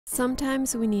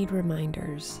Sometimes we need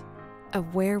reminders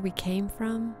of where we came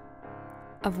from,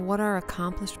 of what our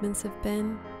accomplishments have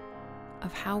been,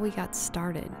 of how we got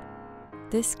started.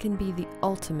 This can be the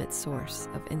ultimate source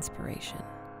of inspiration.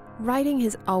 Writing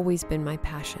has always been my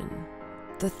passion.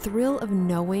 The thrill of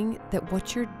knowing that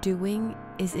what you're doing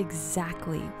is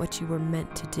exactly what you were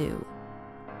meant to do.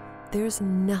 There's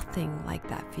nothing like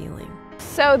that feeling.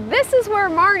 So this is where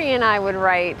Marni and I would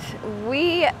write.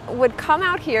 We would come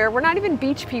out here. We're not even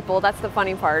beach people, that's the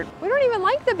funny part. We don't even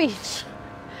like the beach.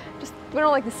 We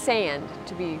don't like the sand,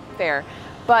 to be fair.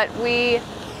 But we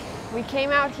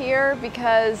came out here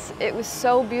because it was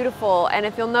so beautiful. And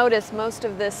if you'll notice, most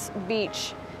of this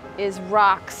beach is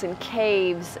rocks and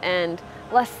caves and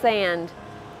less sand.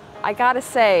 I gotta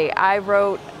say, I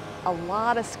wrote a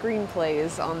lot of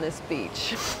screenplays on this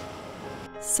beach.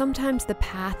 Sometimes the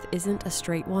path isn't a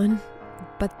straight one,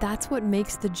 but that's what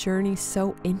makes the journey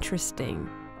so interesting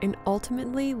and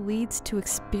ultimately leads to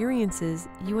experiences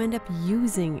you end up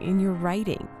using in your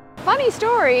writing. Funny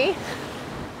story,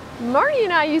 Marni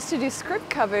and I used to do script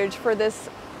coverage for this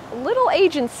little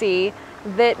agency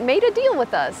that made a deal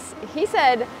with us. He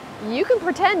said, you can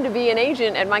pretend to be an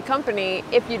agent at my company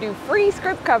if you do free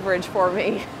script coverage for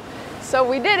me. So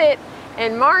we did it,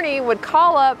 and Marni would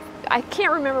call up, I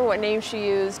can't remember what name she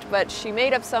used, but she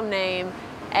made up some name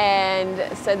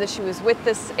and said that she was with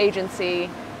this agency.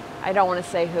 I don't want to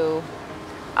say who.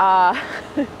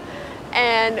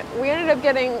 And we ended up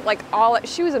getting like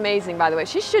she was amazing, by the way.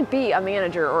 She should be a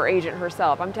manager or agent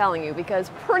herself, I'm telling you, because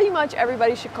pretty much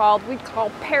everybody she called, we'd call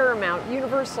Paramount,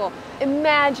 Universal,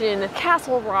 Imagine,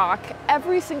 Castle Rock.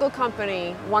 Every single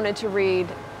company wanted to read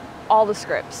all the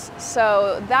scripts.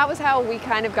 So that was how we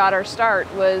kind of got our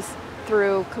start, was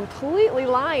through completely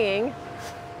lying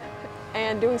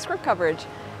and doing script coverage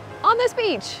on this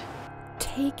beach.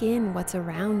 Take in what's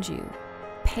around you.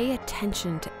 Pay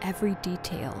attention to every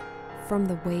detail, from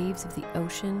the waves of the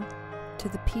ocean to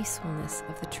the peacefulness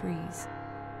of the trees.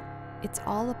 It's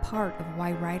all a part of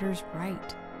why writers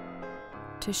write,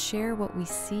 to share what we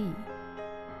see,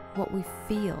 what we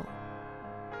feel,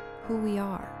 who we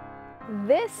are.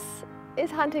 This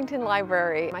is Huntington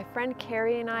Library. My friend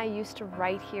Carrie and I used to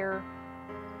write here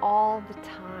all the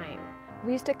time.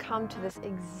 We used to come to this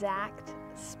exact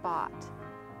spot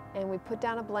and we'd put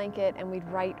down a blanket and we'd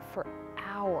write for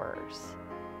hours.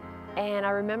 And I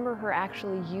remember her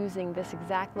actually using this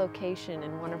exact location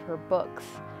in one of her books,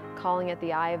 calling it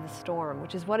the Eye of the Storm,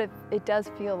 which is what it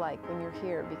does feel like when you're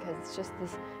here, because it's just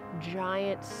this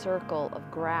giant circle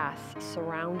of grass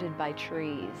surrounded by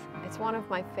trees. It's one of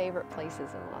my favorite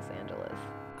places in Los Angeles.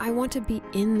 I want to be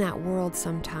in that world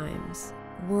sometimes,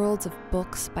 worlds of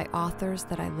books by authors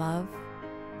that I love.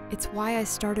 It's why I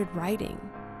started writing,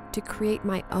 to create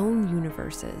my own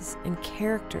universes and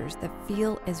characters that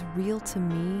feel as real to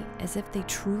me as if they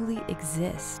truly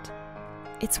exist.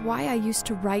 It's why I used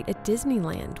to write at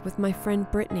Disneyland with my friend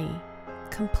Brittany,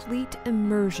 complete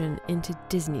immersion into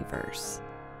Disneyverse.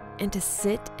 And to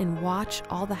sit and watch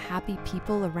all the happy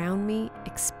people around me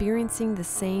experiencing the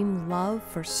same love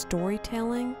for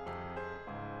storytelling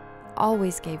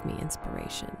always gave me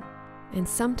inspiration. And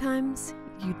sometimes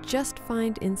you just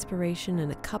find inspiration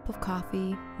in a cup of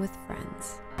coffee with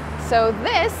friends. So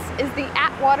this is the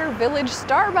Atwater Village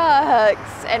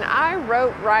Starbucks, and I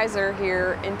wrote Riser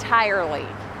here entirely.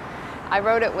 I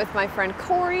wrote it with my friend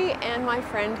Corey and my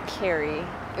friend Carrie.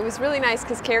 It was really nice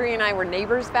because Carrie and I were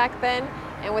neighbors back then,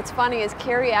 and what's funny is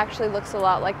Carrie actually looks a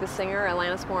lot like the singer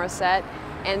Alanis Morissette,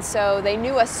 and so they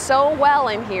knew us so well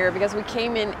in here because we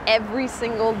came in every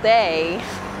single day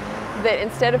that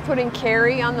instead of putting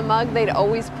Carrie on the mug, they'd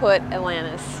always put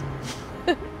Alanis.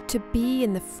 To be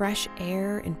in the fresh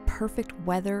air and perfect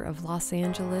weather of Los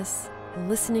Angeles,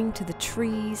 listening to the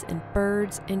trees and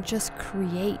birds and just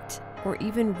create or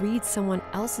even read someone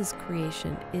else's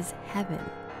creation is heaven.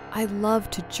 I love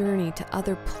to journey to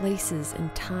other places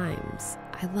and times.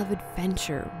 I love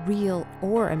adventure, real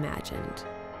or imagined.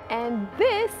 And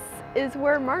this is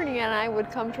where Marni and I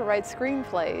would come to write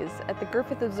screenplays at the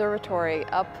Griffith Observatory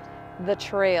up the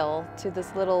trail to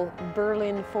this little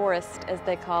Berlin forest, as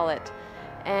they call it.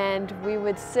 And we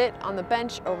would sit on the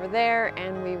bench over there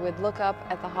and we would look up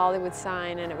at the Hollywood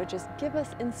sign and it would just give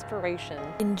us inspiration.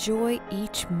 Enjoy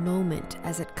each moment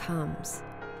as it comes.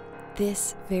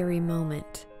 This very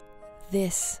moment.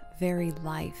 This very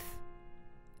life.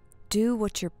 Do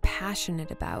what you're passionate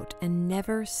about and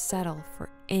never settle for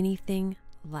anything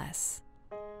less.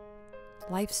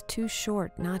 Life's too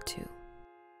short not to.